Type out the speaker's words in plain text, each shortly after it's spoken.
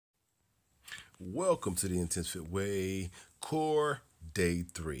Welcome to the Intense Fit Way Core Day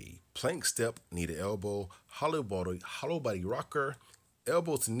 3. Plank step, knee to elbow, hollow body rocker,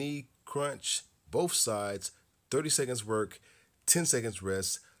 elbow to knee crunch, both sides, 30 seconds work, 10 seconds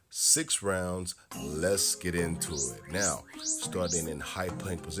rest, 6 rounds. Let's get into it. Now, starting in high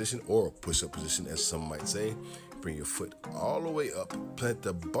plank position or push-up position, as some might say. Bring your foot all the way up. Plant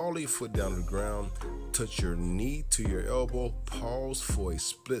the ball of your foot down to the ground. Touch your knee to your elbow. Pause for a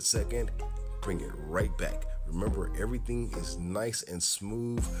split second. Bring it right back. Remember, everything is nice and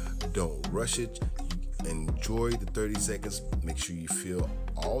smooth. Don't rush it. Enjoy the 30 seconds. Make sure you feel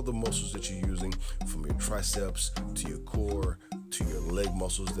all the muscles that you're using, from your triceps to your core to your leg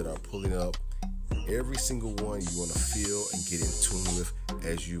muscles that are pulling up. Every single one you want to feel and get in tune with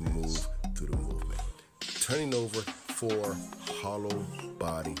as you move through the movement. Turning over for hollow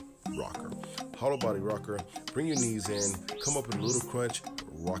body rocker. Hollow body rocker, bring your knees in, come up with a little crunch,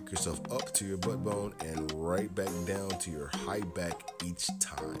 rock yourself up to your butt bone and right back down to your high back each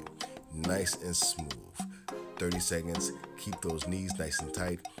time. Nice and smooth. 30 seconds, keep those knees nice and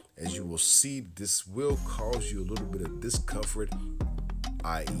tight. As you will see, this will cause you a little bit of discomfort,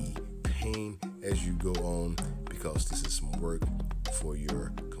 i.e. pain, as you go on, because this is some work for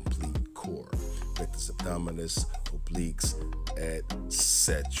your complete core. Rectus abdominis, obliques,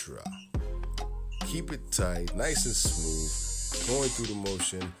 etc. Keep it tight, nice and smooth, going through the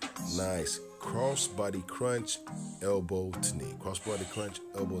motion. Nice. Cross body crunch, elbow to knee. Cross body crunch,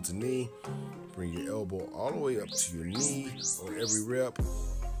 elbow to knee. Bring your elbow all the way up to your knee on every rep.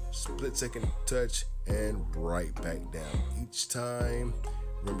 Split second touch and right back down each time.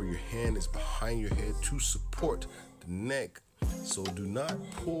 Remember, your hand is behind your head to support the neck, so do not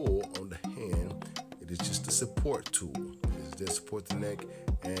pull on the hand. It is just a support tool. It is there to support the neck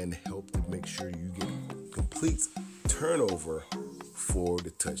and help to make sure you get complete turnover for the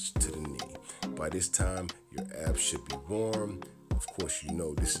touch to the knee. By this time, your abs should be warm. Of course, you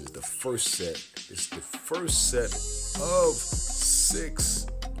know this is the first set. It's the first set of 6.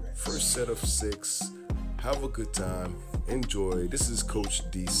 First set of 6. Have a good time. Enjoy. This is Coach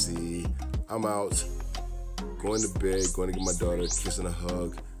DC. I'm out. Going to bed. Going to give my daughter a kiss and a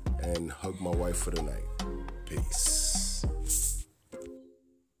hug. And hug my wife for the night. Peace.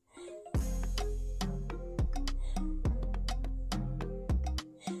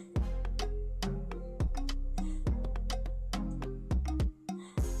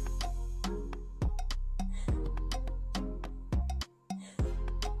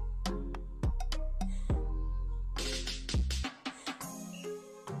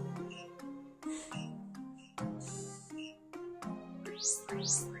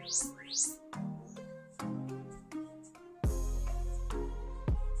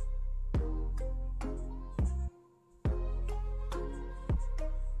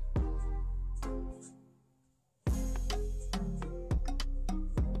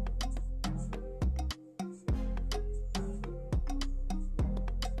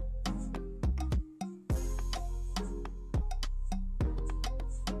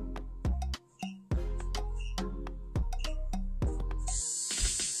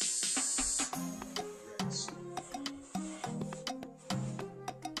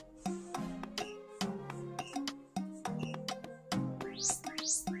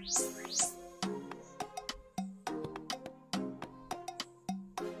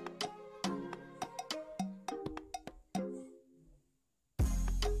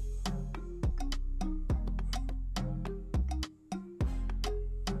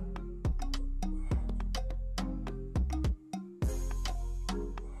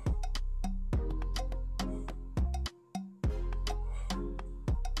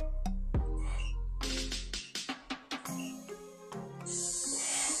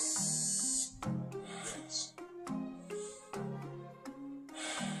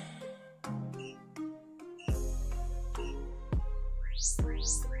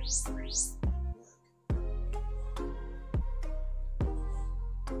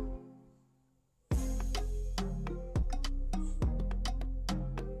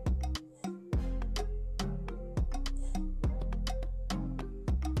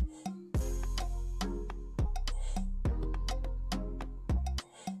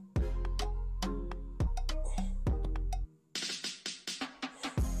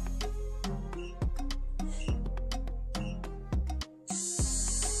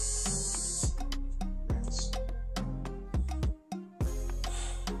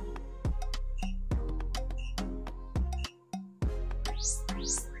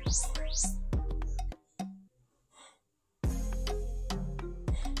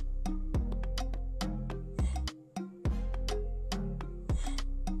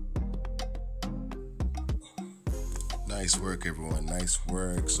 Nice work, everyone. Nice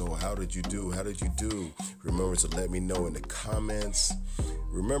work. So how did you do? How did you do? Remember to let me know in the comments.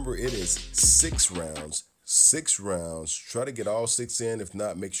 Remember, it is 6 rounds. 6 rounds. Try to get all 6 in. If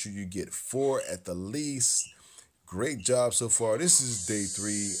not, make sure you get 4 at the least. Great job so far. This is day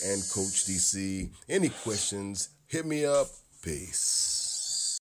 3 and Coach DC. Any questions, hit me up. Peace.